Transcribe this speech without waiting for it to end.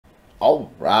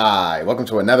All right, welcome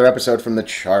to another episode from the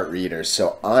Chart Readers.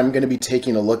 So I'm going to be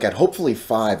taking a look at hopefully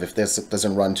 5 if this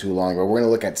doesn't run too long, but we're going to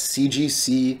look at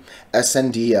CGC,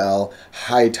 SNDL,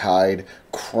 HITI,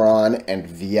 CRON, and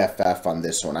VFF on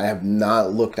this one. I have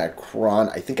not looked at CRON,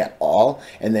 I think, at all,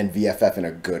 and then VFF in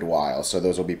a good while, so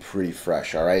those will be pretty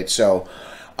fresh, all right? So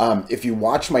if you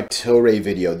watch my Tilray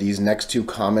video, these next 2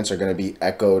 comments are going to be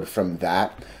echoed from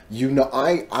that. You know,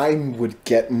 I would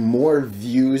get more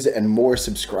views and more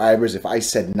subscribers if I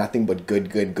said nothing but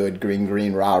good,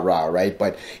 green, rah, rah, right?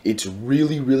 But it's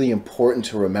really, really important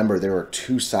to remember there are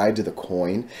 2 sides of the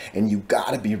coin, and you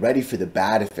got to be ready for the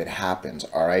bad if it happens,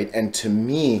 all right? And to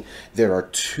me, there are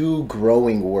 2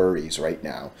 growing worries right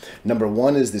now. Number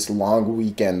 1 is this long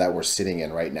weekend that we're sitting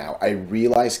in right now. I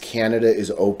realize Canada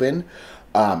is open.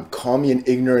 Call me an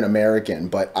ignorant American,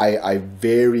 but I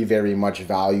very, very much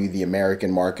value the American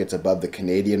markets above the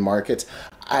Canadian markets.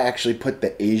 I actually put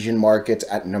the Asian markets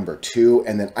at number 2,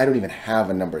 and then I don't even have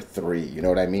a number 3. You know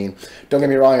what I mean? Don't get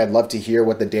me wrong, I'd love to hear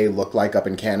what the day looked like up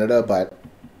in Canada, but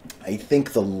I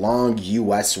think the long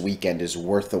US weekend is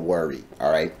worth the worry,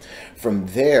 all right? From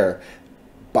there,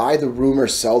 buy the rumor,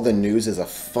 sell the news is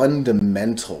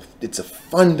it's a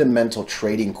fundamental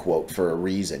trading quote for a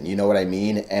reason. You know what I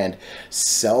mean? And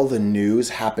sell the news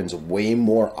happens way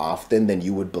more often than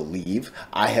you would believe.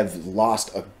 I have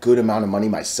lost a good amount of money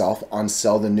myself on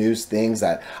sell the news, things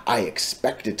that I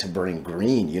expected to bring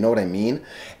green. You know what I mean?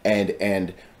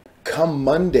 And come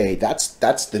Monday, that's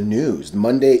the news.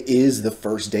 Monday is the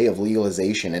first day of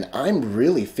legalization, and I'm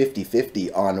really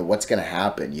 50-50 on what's going to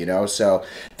happen, you know? So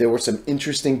there were some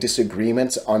interesting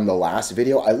disagreements on the last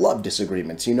video. I love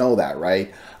disagreements, you know that,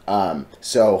 right?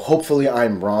 So hopefully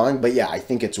I'm wrong, but yeah, I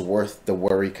think it's worth the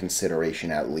worry consideration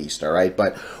at least, all right?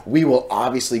 But we will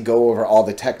obviously go over all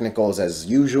the technicals as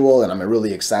usual, and I'm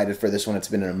really excited for this one. It's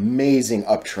been an amazing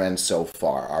uptrend so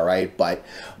far, all right? But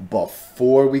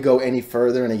before we go any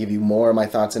further and I give you more of my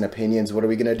thoughts and opinions, what are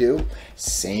we going to do?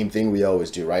 Same thing we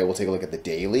always do, right? We'll take a look at the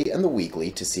daily and the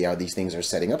weekly to see how these things are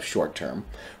setting up short term.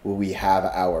 We have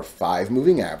our 5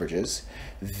 moving averages.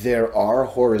 There are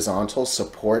horizontal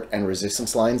support and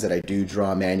resistance lines that I do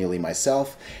draw manually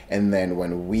myself. And then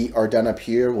when we are done up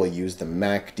here, we'll use the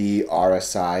MACD,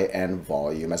 RSI, and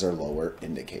volume as our lower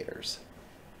indicators.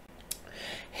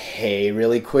 Hey,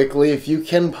 really quickly, if you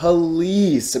can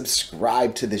please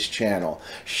subscribe to this channel,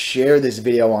 share this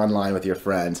video online with your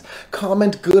friends,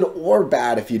 comment good or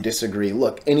bad if you disagree.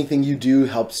 Look, anything you do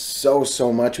helps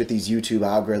so much with these YouTube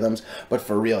algorithms, but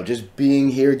for real, just being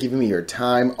here, giving me your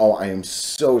time, oh, I am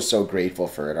so grateful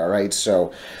for it, all right?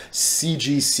 So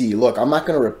CGC, look, I'm not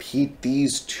going to repeat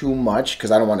these too much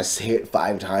because I don't want to say it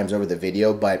 5 times over the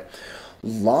video, but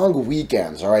long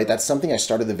weekends, all right? That's something I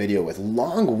started the video with.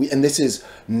 And this is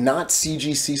not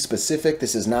CGC specific.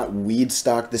 This is not weed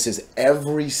stock. This is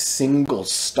every single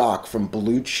stock from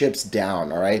blue chips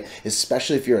down, all right?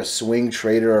 Especially if you're a swing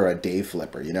trader or a day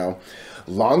flipper, you know?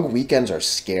 Long weekends are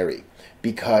scary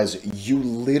because you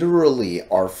literally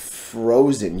are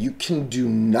frozen. You can do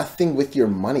nothing with your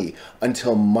money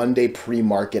until Monday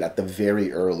pre-market at the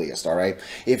very earliest, all right?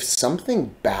 If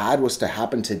something bad was to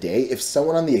happen today, if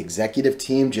someone on the executive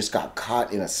team just got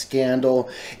caught in a scandal,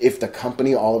 if the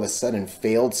company all of a sudden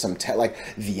failed like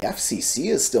the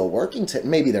FCC is still working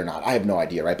maybe they're not, I have no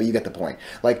idea, right? But you get the point.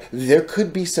 Like there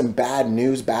could be some bad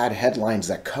news, bad headlines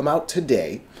that come out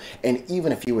today, and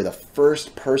even if you were the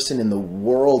first person in the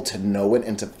world to know it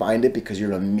and to find it because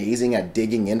you're amazing at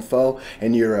digging info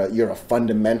and you're a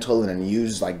fundamental and a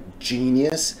news like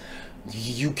genius,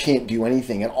 you can't do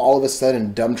anything. And all of a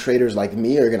sudden, dumb traders like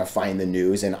me are going to find the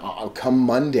news, and come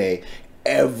Monday,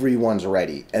 everyone's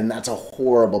ready, and that's a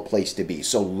horrible place to be.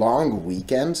 So long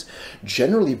weekends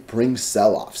generally bring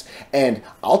sell-offs, and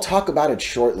I'll talk about it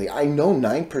shortly. I know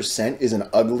 9% is an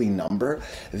ugly number.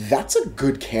 That's a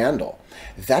good candle.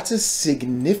 That's a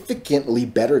significantly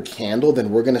better candle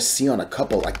than we're going to see on a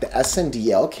couple, like the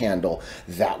SNDL candle.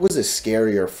 That was a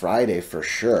scarier Friday for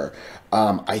sure.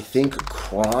 I think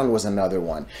CRON was another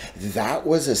one. That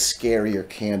was a scarier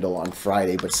candle on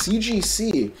Friday, but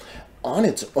CGC on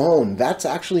its own, that's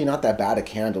actually not that bad a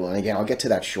candle. And again, I'll get to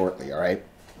that shortly, all right?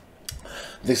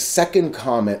 The second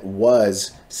comment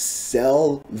was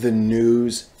sell the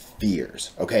news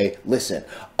fears, okay? Listen,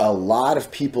 a lot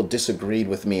of people disagreed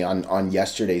with me on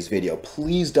yesterday's video.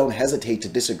 Please don't hesitate to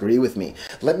disagree with me.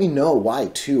 Let me know why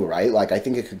too, right? Like, I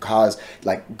think it could cause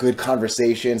like good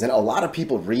conversations, and a lot of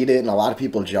people read it and a lot of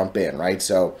people jump in, right?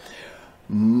 So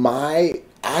my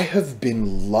I have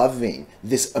been loving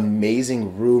this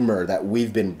amazing rumor that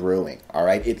we've been brewing. All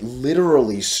right, it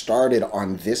literally started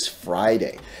on this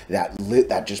Friday.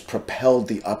 That just propelled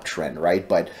the uptrend, right?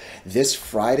 But this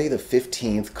Friday, the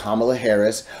 15th, Kamala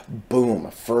Harris, boom,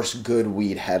 first good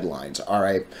weed headlines. All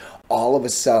right. All of a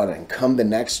sudden, come the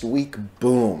next week,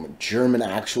 boom, German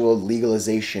actual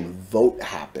legalization vote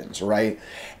happens, right?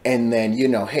 And then,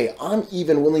 hey, I'm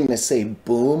even willing to say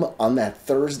boom on that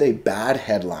Thursday bad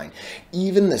headline.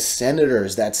 Even the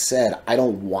senators that said, I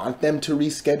don't want them to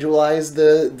rescheduleize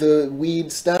the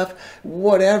weed stuff,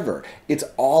 whatever. It's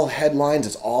all headlines.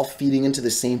 It's all feeding into the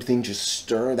same thing. Just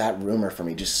stir that rumor for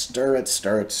me. Just stir it,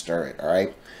 stir it, stir it, all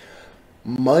right?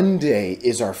 Monday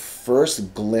is our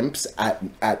first glimpse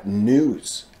at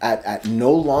news, at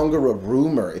no longer a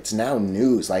rumor. It's now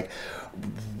news. Like,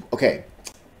 okay,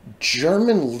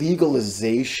 German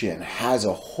legalization has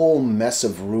a whole mess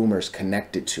of rumors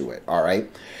connected to it, all right?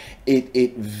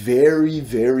 It very,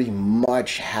 very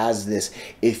much has this,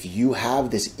 if you have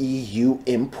this EU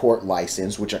import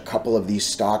license, which a couple of these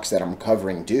stocks that I'm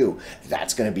covering do,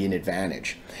 that's going to be an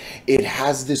advantage. It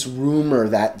has this rumor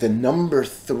that the number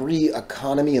 3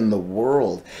 economy in the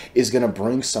world is going to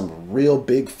bring some real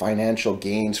big financial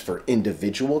gains for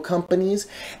individual companies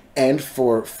and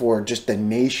for just the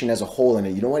nation as a whole.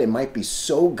 And you know what? It might be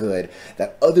so good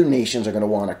that other nations are going to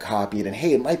want to copy it. And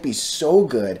hey, it might be so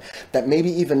good that maybe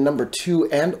even number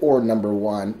 2 and or number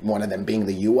 1, one of them being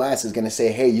the US, is going to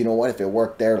say, hey, you know what? If it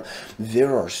worked there,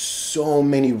 there are so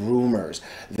many rumors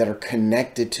that are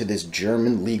connected to this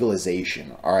German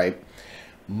legalization. All right.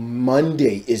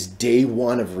 Monday is day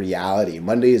 1 of reality.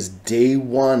 Monday is day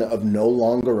 1 of no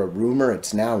longer a rumor.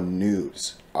 It's now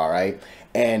news. All right.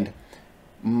 And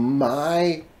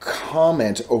my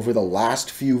comment over the last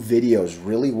few videos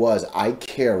really was, I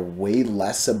care way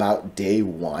less about day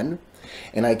 1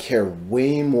 and I care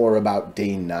way more about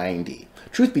day 90.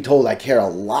 Truth be told, I care a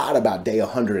lot about day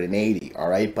 180, all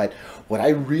right? But what I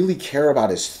really care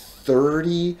about is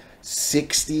 30,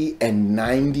 60, and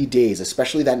 90 days,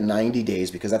 especially that 90 days,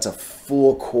 because that's a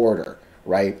full quarter,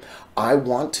 right? I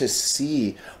want to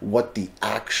see what the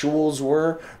actuals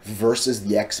were versus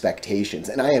the expectations.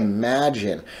 And I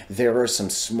imagine there are some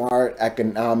smart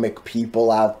economic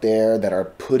people out there that are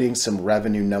putting some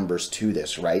revenue numbers to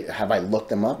this, right? Have I looked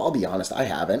them up? I'll be honest, I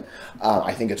haven't.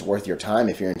 I think it's worth your time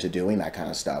if you're into doing that kind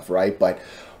of stuff, right? But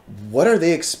what are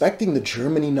they expecting the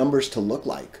Germany numbers to look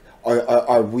like?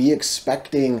 Are we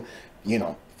expecting,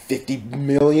 50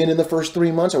 million in the first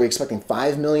 3 months? Are we expecting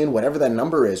 5 million? Whatever that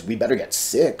number is, we better get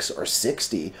 6 or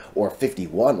 60 or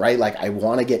 51, right? Like, I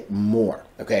want to get more,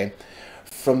 okay?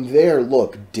 From there,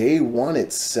 look, day 1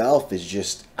 itself is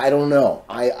just, I don't know.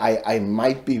 I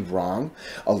might be wrong.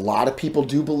 A lot of people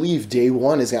do believe day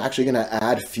 1 is actually going to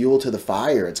add fuel to the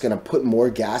fire. It's going to put more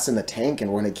gas in the tank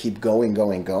and we're going to keep going,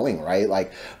 right?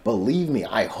 Like, believe me,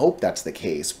 I hope that's the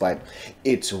case, but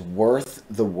it's worth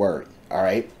the worry, all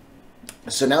right?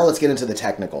 So now let's get into the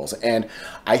technicals. And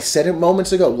I said it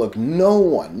moments ago, look, no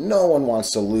one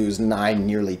wants to lose 9,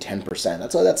 nearly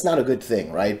 10%. That's not a good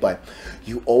thing, right? But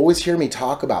you always hear me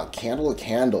talk about candle to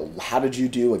candle. How did you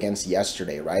do against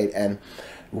yesterday, right? And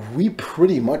we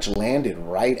pretty much landed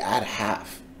right at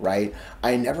half, right?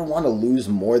 I never want to lose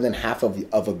more than half of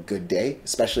a good day,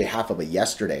 especially half of a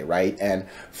yesterday, right? And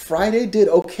Friday did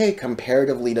okay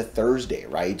comparatively to Thursday,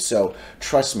 right? So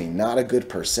trust me, not a good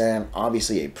percent,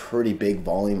 obviously a pretty big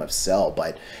volume of sell,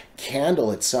 but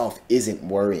candle itself isn't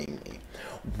worrying me.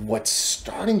 What's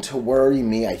starting to worry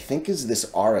me, I think, is this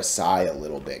RSI a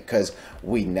little bit, because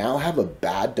we now have a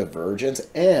bad divergence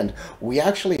and we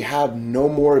actually have no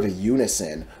more of a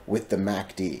unison with the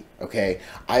MACD, okay?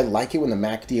 I like it when the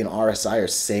MACD and RSI are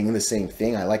saying the same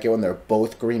thing. I like it when they're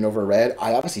both green over red.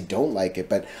 I obviously don't like it,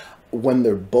 but when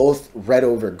they're both red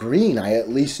over green, I at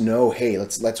least know, hey,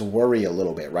 let's worry a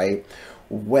little bit, right?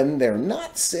 When they're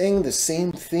not saying the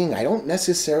same thing, I don't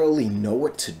necessarily know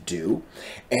what to do.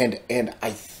 And I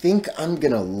think I'm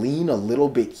going to lean a little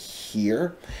bit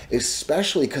here,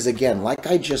 especially because, again, like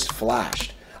I just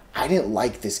flashed, I didn't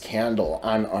like this candle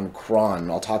on Cron.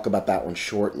 I'll talk about that one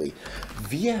shortly.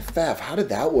 VFF, how did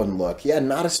that one look? Yeah,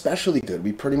 not especially good.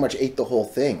 We pretty much ate the whole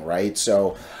thing, right?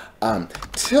 So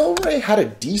Tilray had a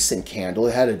decent candle.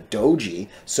 It had a doji.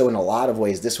 So in a lot of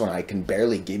ways, this one I can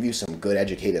barely give you some good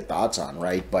educated thoughts on,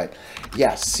 right? But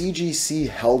yeah, CGC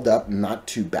held up not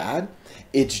too bad.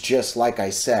 It's just like I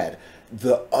said,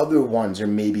 the other ones are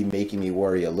maybe making me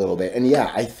worry a little bit. And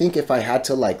yeah, I think if I had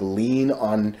to like lean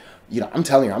on I'm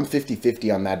telling you, I'm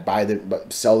 50-50 on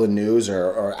that, sell the news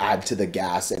or add to the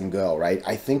gas and go, right?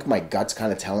 I think my gut's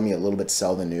kind of telling me a little bit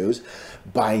sell the news.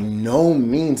 By no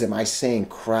means am I saying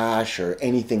crash or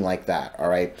anything like that, all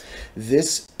right?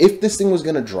 If this thing was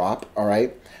going to drop, all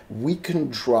right, we can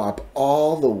drop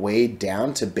all the way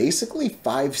down to basically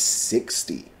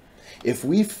 560. If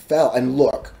we fell, and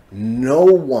look, no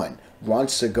one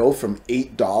wants to go from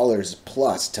 $8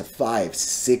 plus to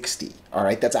 560. All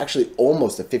right, that's actually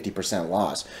almost a 50%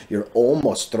 loss. You're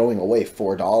almost throwing away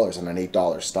 $4 on an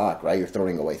 $8 stock, right? You're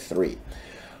throwing away $3.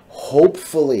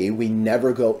 Hopefully, we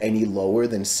never go any lower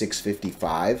than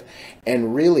 655.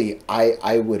 And really,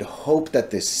 I would hope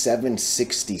that this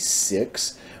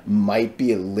 766 might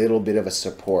be a little bit of a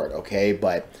support, okay?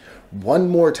 But one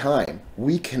more time,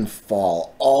 we can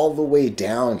fall all the way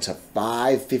down to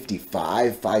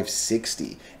 555,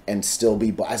 560 and still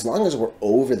be, as long as we're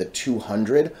over the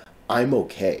 200, I'm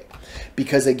okay.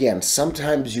 Because again,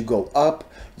 sometimes you go up,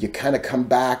 you kind of come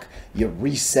back, you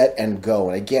reset and go.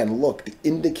 And again, look, the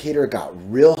indicator got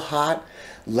real hot,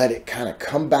 let it kind of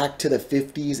come back to the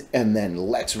 50s, and then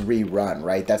let's rerun,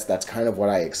 right? That's kind of what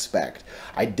I expect.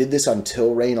 I did this on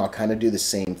Tilray, and I'll kind of do the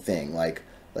same thing. Like,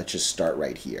 let's just start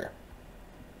right here.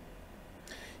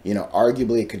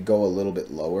 Arguably it could go a little bit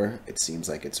lower. It seems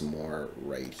like it's more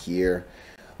right here.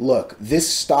 Look,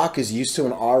 this stock is used to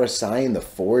an RSI in the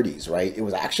 40s, right? It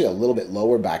was actually a little bit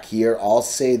lower back here. I'll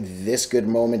say this good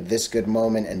moment, and this good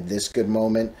moment,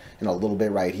 and a little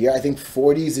bit right here. I think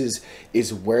 40s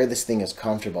is where this thing is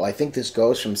comfortable. I think this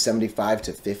goes from 75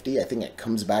 to 50. I think it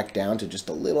comes back down to just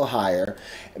a little higher,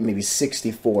 maybe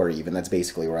 64 even. That's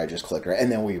basically where I just click right,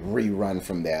 and then we rerun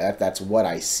from there. That's what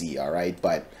I see, all right?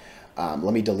 But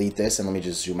let me delete this and let me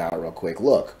just zoom out real quick.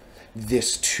 Look,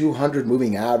 this 200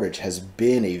 moving average has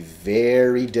been a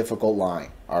very difficult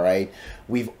line, all right?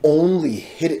 We've only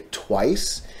hit it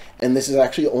twice, and this is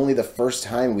actually only the first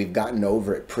time we've gotten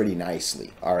over it pretty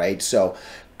nicely, all right? So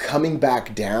coming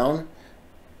back down,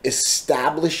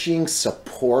 establishing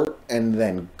support and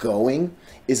then going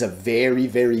is a very,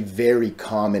 very, very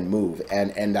common move,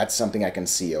 and that's something I can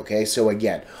see, okay? So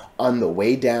again, on the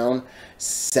way down,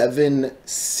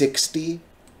 760,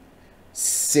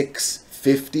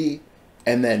 650,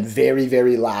 and then very,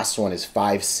 very last one is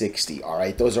 560, all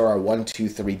right? Those are our 1, 2,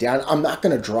 3 down. I'm not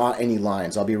going to draw any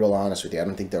lines. I'll be real honest with you. I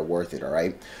don't think they're worth it, all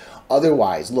right?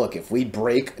 Otherwise, look, if we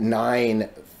break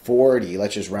 940,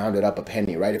 let's just round it up a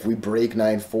penny, right? If we break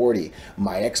 940,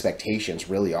 my expectations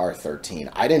really are 13.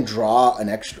 I didn't draw an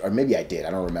extra, or maybe I did, I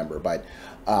don't remember, but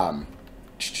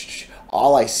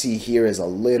all I see here is a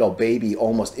little baby,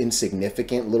 almost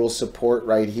insignificant little support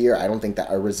right here. I don't think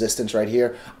that a resistance right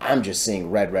here. I'm just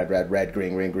seeing red, red, red, red,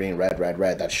 green, green, green, red, red,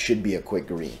 red. That should be a quick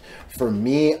green. For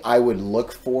me, I would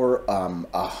look for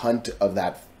a hunt of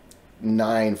that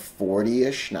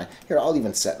 940-ish. Here, I'll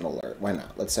even set an alert. Why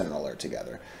not? Let's set an alert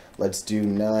together. Let's do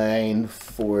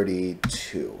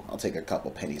 942. I'll take a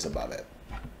couple pennies above it.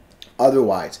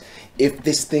 Otherwise, if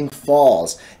this thing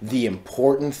falls, the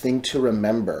important thing to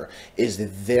remember is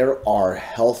that there are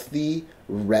healthy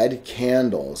red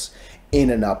candles in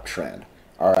an uptrend,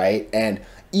 all right? And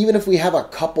even if we have a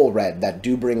couple red that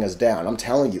do bring us down, I'm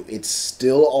telling you, it's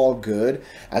still all good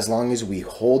as long as we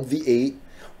hold the 8.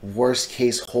 Worst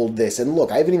case, hold this. And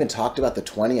look, I haven't even talked about the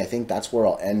 20. I think that's where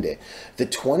I'll end it. The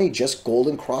 20 just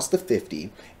golden crossed the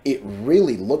 50. It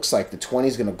really looks like the 20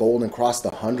 is going to golden cross the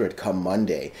 100 come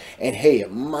Monday. And hey,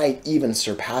 it might even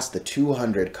surpass the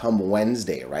 200 come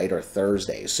Wednesday, right? Or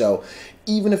Thursday. So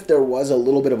even if there was a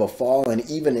little bit of a fall, and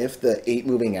even if the 8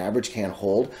 moving average can't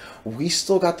hold, we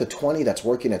still got the 20 that's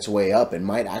working its way up and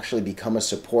might actually become a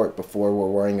support before we're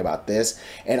worrying about this.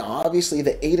 And obviously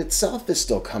the 8 itself is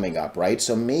still coming up, right?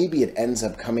 So maybe it ends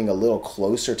up coming a little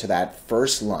closer to that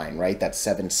first line, right? That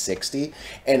 760,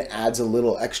 and adds a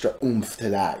little extra oomph to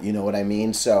that. You know what I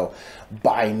mean? So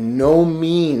by no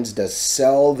means does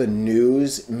sell the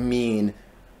news mean,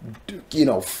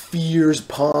 fears,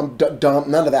 pump, dump,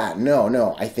 none of that.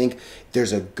 No. I think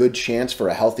there's a good chance for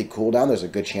a healthy cool down. There's a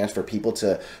good chance for people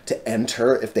to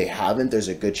enter. If they haven't, there's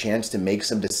a good chance to make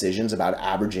some decisions about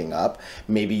averaging up.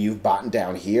 Maybe you've bought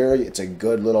down here. It's a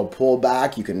good little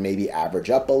pullback. You can maybe average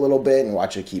up a little bit and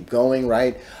watch it keep going,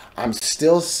 right? I'm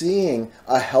still seeing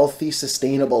a healthy,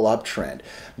 sustainable uptrend.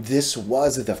 This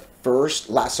was the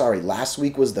last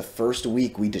week was the first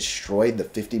week we destroyed the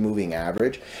 50 moving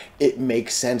average. It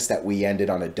makes sense that we ended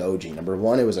on a doji. Number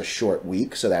one, it was a short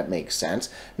week, so that makes sense.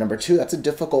 Number two, that's a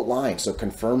difficult line. So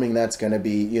confirming that's going to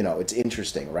be, it's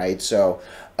interesting, right? So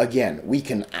again, we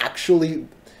can actually,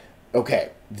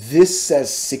 okay, this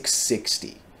says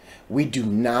 660. We do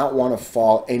not want to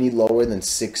fall any lower than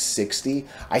 660.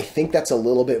 I think that's a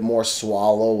little bit more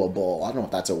swallowable. I don't know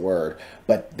if that's a word,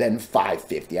 but then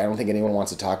 550. I don't think anyone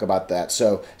wants to talk about that.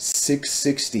 So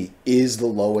 660 is the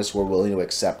lowest we're willing to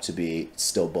accept to be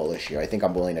still bullish here. I think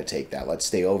I'm willing to take that. Let's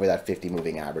stay over that 50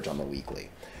 moving average on the weekly.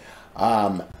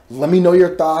 Let me know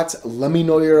your thoughts. Let me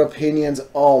know your opinions.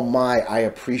 Oh my, I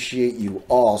appreciate you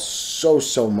all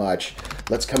so much.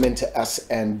 Let's come into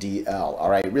SNDL. All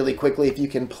right, really quickly, if you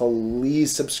can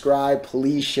please subscribe,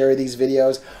 please share these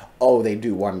videos. Oh, they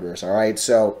do wonders. All right,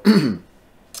 so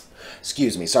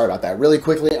excuse me, sorry about that. Really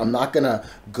quickly, I'm not gonna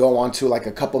go on to like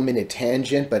a couple minute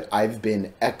tangent, but I've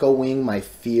been echoing my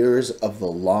fears of the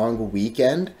long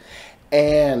weekend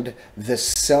and the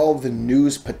sell the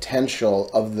news potential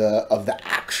of the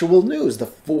actual news, the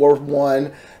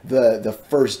 4/1, the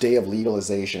first day of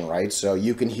legalization, right? So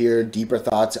you can hear deeper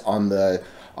thoughts on the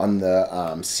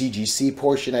CGC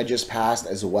portion I just passed,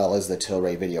 as well as the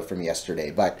Tilray video from yesterday.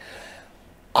 But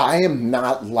I am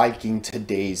not liking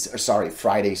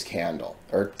Friday's candle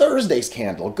or Thursday's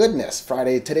candle. Goodness,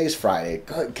 today's Friday.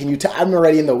 Can you tell? I'm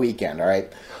already in the weekend, all right?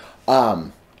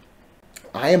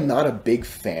 I am not a big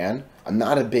fan. I'm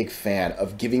not a big fan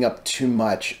of giving up too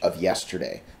much of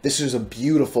yesterday. This is a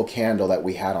beautiful candle that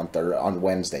we had on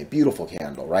Wednesday. Beautiful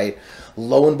candle, right?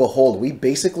 Lo and behold, we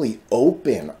basically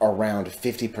open around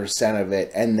 50% of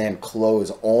it and then close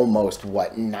almost,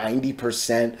 what,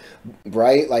 90%,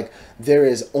 right? Like, there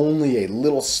is only a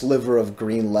little sliver of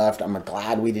green left. I'm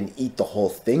glad we didn't eat the whole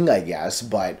thing, I guess,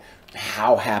 but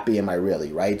how happy am I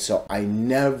really, right? So I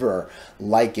never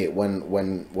like it when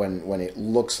it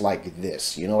looks like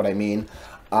this. You know what I mean?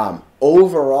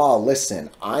 Overall,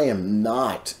 listen, I am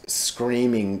not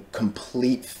screaming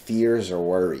complete fears or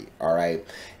worry, all right?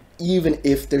 Even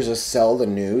if there's a sell the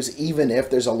news, even if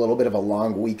there's a little bit of a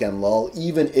long weekend lull,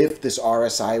 even if this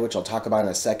RSI, which I'll talk about in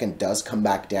a second, does come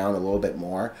back down a little bit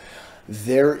more,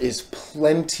 there is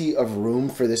plenty of room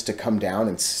for this to come down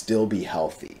and still be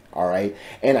healthy, all right?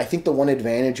 And I think the one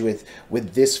advantage with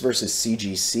this versus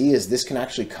CGC is this can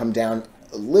actually come down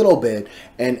a little bit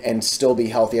and still be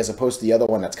healthy, as opposed to the other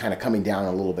one that's kind of coming down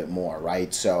a little bit more,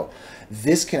 right? So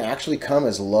this can actually come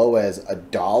as low as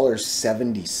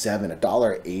 $1.77,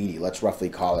 $1.80, let's roughly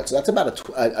call it. So that's about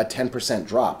a 10%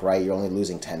 drop, right? You're only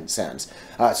losing 10 cents.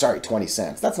 Sorry, 20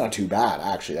 cents. That's not too bad,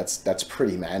 actually. That's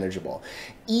pretty manageable.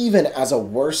 Even as a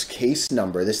worst case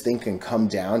number, this thing can come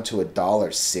down to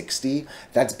 $1.60.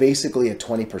 That's basically a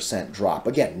 20% drop.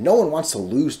 Again, no one wants to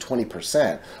lose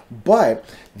 20%, but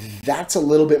that's a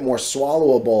little bit more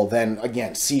swallowable than,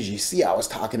 again, CGC. I was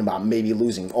talking about maybe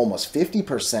losing almost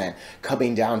 50%,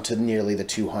 coming down to nearly the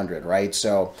 200, right?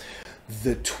 So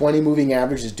the 20 moving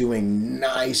average is doing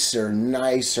nicer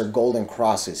golden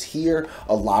crosses here.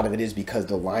 A lot of it is because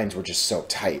the lines were just so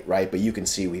tight, right? But you can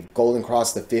see we've golden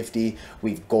crossed the 50,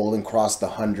 we've golden crossed the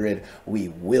 100, we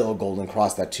will golden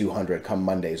cross that 200 come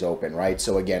Monday's open, right?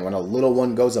 So again, when a little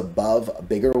one goes above a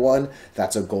bigger one,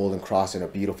 that's a golden cross and a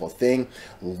beautiful thing.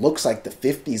 Looks like the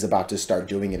 50 is about to start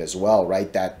doing it as well,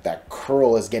 right? That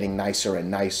curl is getting nicer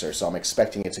and nicer, so I'm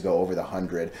expecting it to go over the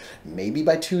 100, maybe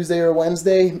by Tuesday or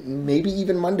Wednesday, maybe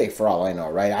even Monday for all I know,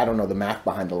 right? I don't know the math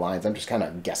behind the lines. I'm just kind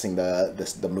of guessing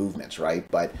the movements, right?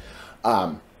 But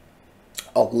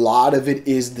a lot of it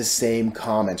is the same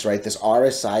comments, right? This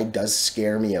RSI does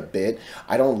scare me a bit.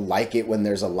 I don't like it when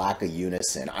there's a lack of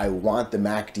unison. I want the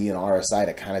MACD and RSI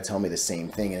to kind of tell me the same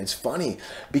thing. And it's funny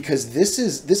because this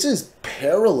is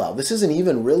parallel. This isn't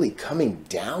even really coming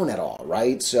down at all,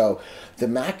 right? So the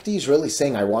MACD is really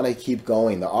saying I want to keep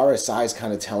going. The RSI is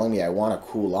kind of telling me I want to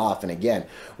cool off. And again,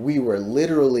 we were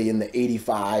literally in the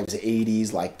 85s,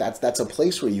 80s. Like that's a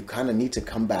place where you kind of need to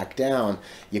come back down.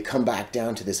 You come back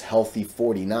down to this healthy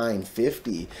 49,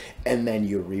 50, and then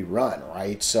you rerun,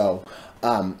 right? So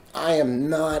I am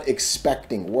not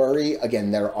expecting worry.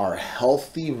 Again, there are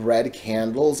healthy red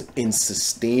candles in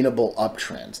sustainable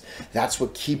uptrends. That's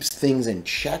what keeps things in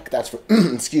check. That's what,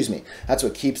 excuse me, that's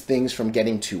what keeps things from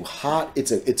getting too hot.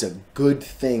 It's a good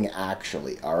thing,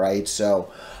 actually, all right? So,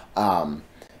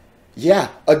 yeah,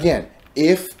 again,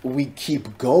 if we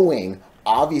keep going,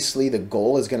 obviously the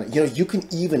goal is going to, you can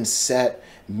even set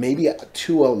maybe a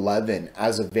 211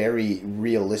 as a very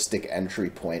realistic entry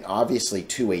point. Obviously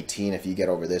 218 if you get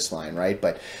over this line, right?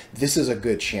 But this is a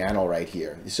good channel right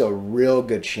here. It's a real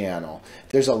good channel.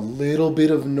 There's a little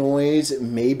bit of noise,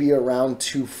 maybe around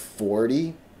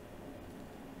 240.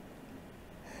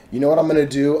 You know what I'm going to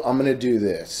do? I'm going to do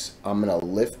this. I'm going to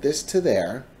lift this to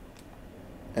there,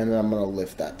 and then I'm going to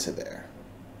lift that to there.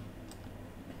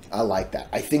 I like that.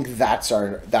 I think that's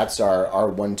our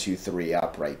 1, 2, 3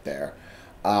 up right there.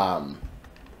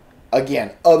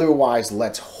 Again, otherwise,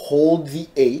 let's hold the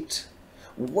 8.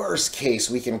 Worst case,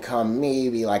 we can come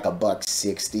maybe like a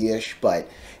 $1.60-ish. But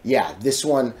yeah, this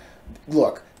one,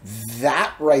 look,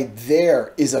 that right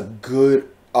there is a good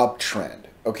uptrend.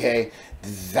 Okay,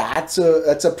 that's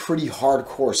a pretty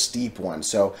hardcore steep one.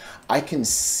 So I can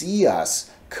see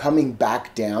us coming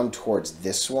back down towards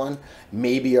this one,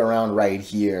 maybe around right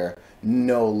here,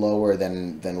 no lower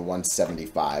than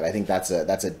 175. I think that's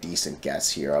a decent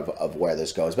guess here of where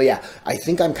this goes. But yeah, I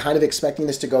think I'm kind of expecting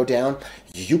this to go down.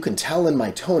 You can tell in my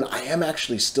tone, I am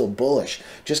actually still bullish.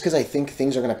 Just because I think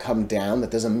things are going to come down, that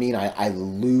doesn't mean I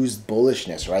lose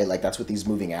bullishness, right? Like, that's what these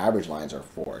moving average lines are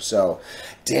for. So,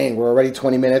 dang, we're already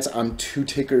 20 minutes. I'm 2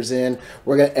 tickers in.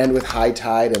 We're going to end with high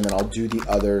tide, and then I'll do the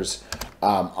others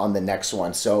on the next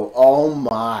one. So, oh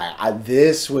my,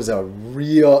 this was a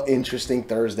real interesting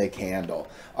Thursday candle.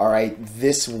 All right,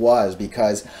 this was,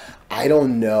 because I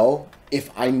don't know if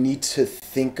I need to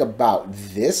think about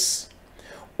this,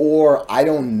 or I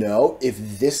don't know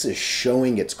if this is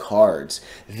showing its cards.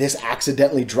 This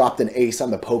accidentally dropped an ace on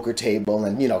the poker table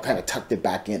and, you know, kind of tucked it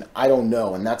back in. I don't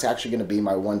know. And that's actually going to be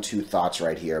my 1-2 thoughts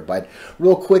right here. But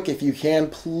real quick, if you can,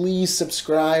 please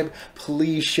subscribe.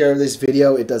 Please share this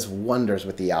video. It does wonders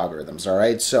with the algorithms. All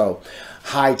right. So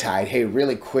high tide. Hey,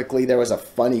 really quickly, there was a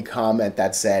funny comment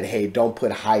that said, hey, don't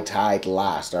put high tide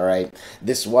last. All right.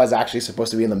 This was actually supposed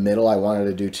to be in the middle. I wanted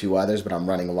to do 2 others, but I'm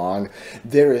running long.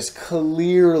 There is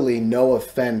clearly no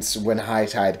offense when high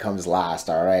tide comes last.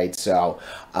 All right. So,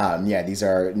 yeah, these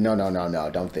are no.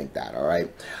 Don't think that. All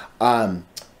right.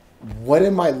 What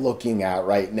am I looking at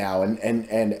right now? And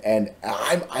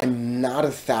I'm not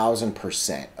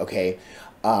 1,000%. Okay.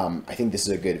 I think this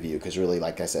is a good view because really,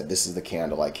 like I said, this is the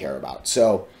candle I care about.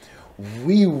 So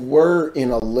we were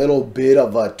in a little bit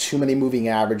of a too many moving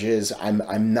averages.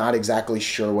 I'm not exactly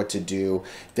sure what to do.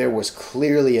 There was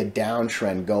clearly a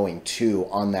downtrend going too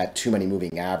on that too many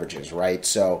moving averages, right?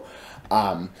 So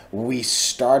we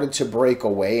started to break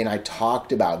away, and I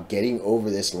talked about getting over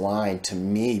this line, to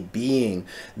me being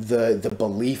the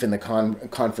belief in the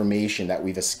confirmation that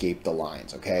we've escaped the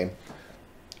lines. Okay,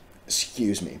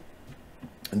 excuse me.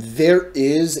 There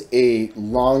is a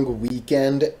long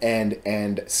weekend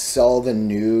and sell the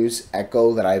news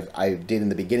echo that I did in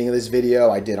the beginning of this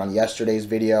video. I did on yesterday's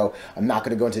video. I'm not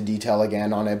going to go into detail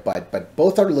again on it, but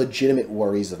both are legitimate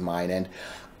worries of mine. And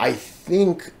I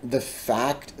think the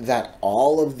fact that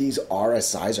all of these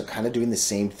RSIs are kind of doing the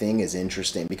same thing is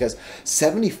interesting, because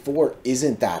 74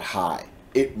 isn't that high.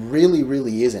 It really,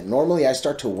 really isn't. Normally, I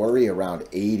start to worry around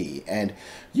 80. And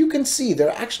you can see there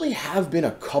actually have been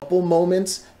a couple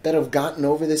moments that have gotten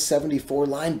over this 74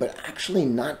 line, but actually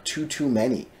not too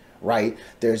many, right?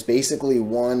 There's basically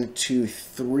 1, 2,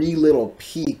 3 little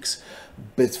peaks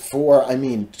before,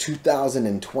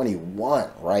 2021,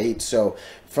 right? So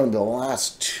from the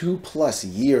last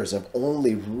 2+ years have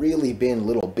only really been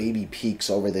little baby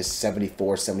peaks over this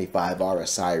 74, 75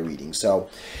 RSI reading. So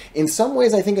in some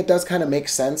ways, I think it does kind of make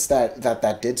sense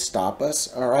that did stop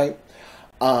us, all right?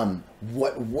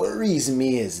 What worries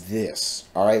me is this,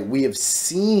 all right? We have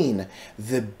seen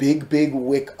the big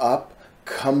wick up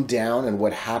come down and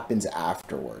what happens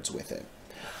afterwards with it.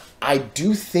 I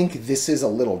do think this is a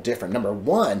little different. Number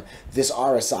one, this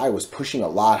RSI was pushing a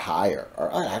lot higher. Or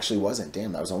it actually wasn't.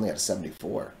 Damn, that was only at a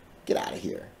 74. Get out of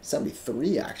here.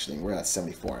 73, actually. We're at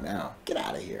 74 now. Get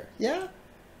out of here. Yeah?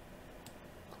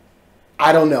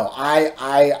 I don't know.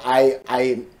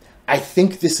 I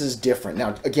think this is different.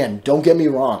 Now, again, don't get me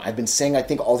wrong. I've been saying I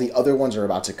think all the other ones are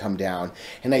about to come down.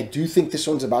 And I do think this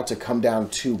one's about to come down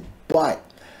too. But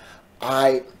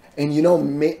and you know,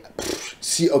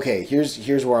 see, okay,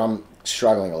 here's where I'm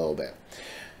struggling a little bit.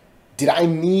 Did I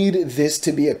need this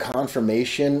to be a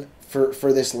confirmation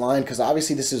for this line? Because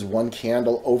obviously this is one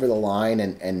candle over the line,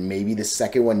 and maybe the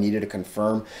second one needed to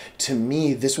confirm. To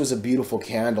me, this was a beautiful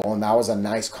candle, and that was a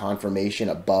nice confirmation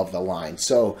above the line.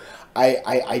 So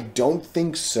I don't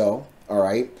think so, all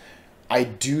right? I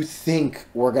do think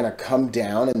we're going to come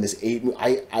down in this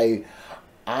 8...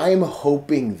 I'm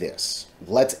hoping this.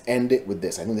 Let's end it with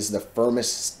this. I think this is the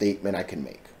firmest statement I can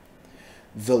make.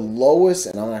 The lowest,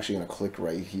 and I'm actually going to click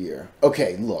right here.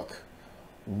 Okay, look,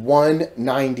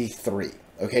 193.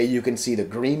 Okay, you can see the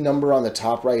green number on the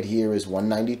top right here is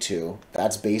 192.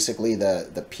 That's basically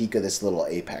the peak of this little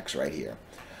apex right here.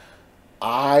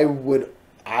 I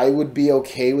would be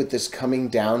okay with this coming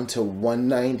down to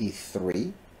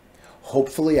 193.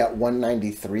 Hopefully at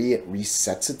 193, it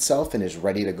resets itself and is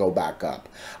ready to go back up.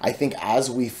 I think as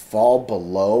we fall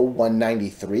below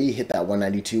 193, hit that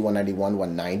 192, 191,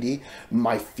 190,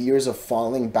 my fears of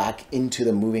falling back into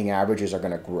the moving averages are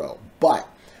going to grow. But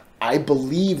I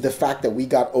believe the fact that we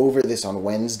got over this on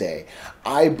Wednesday.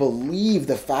 I believe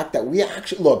the fact that we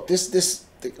actually, look, this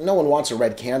no one wants a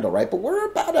red candle, right? But we're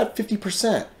about at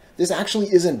 50%. This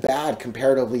actually isn't bad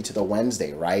comparatively to the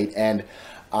Wednesday, right? And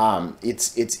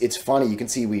it's funny. You can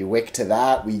see we wick to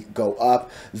that, we go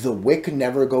up. The wick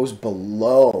never goes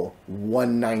below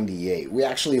 198. We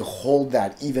actually hold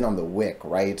that even on the wick,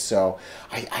 right? So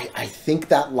I think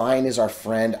that line is our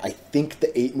friend. I think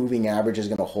the 8 moving average is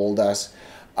going to hold us.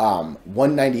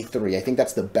 193. I think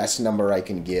that's the best number I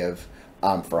can give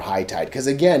for high tide, because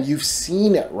again, you've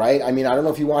seen it, right? I mean, I don't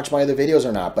know if you watch my other videos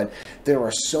or not, but there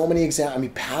are so many examples. I mean,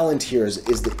 Palantir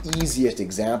is the easiest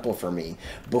example for me.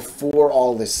 Before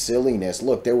all this silliness,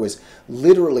 look, there was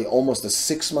literally almost a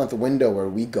 6-month window where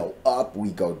we go up,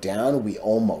 we go down, we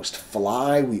almost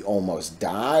fly, we almost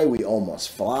die, we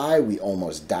almost fly, we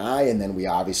almost die, and then we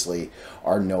obviously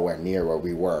are nowhere near where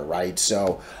we were, right?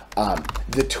 So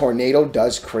the tornado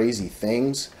does crazy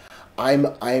things. I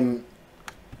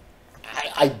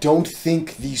don't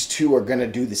think these two are going to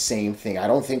do the same thing. I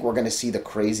don't think we're going to see the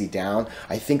crazy down.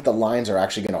 I think the lines are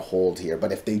actually going to hold here.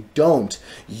 But if they don't,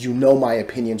 you know my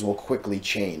opinions will quickly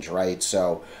change, right?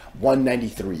 So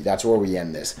 193, that's where we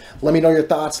end this. Let me know your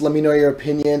thoughts. Let me know your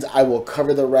opinions. I will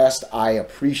cover the rest. I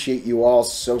appreciate you all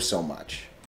so much.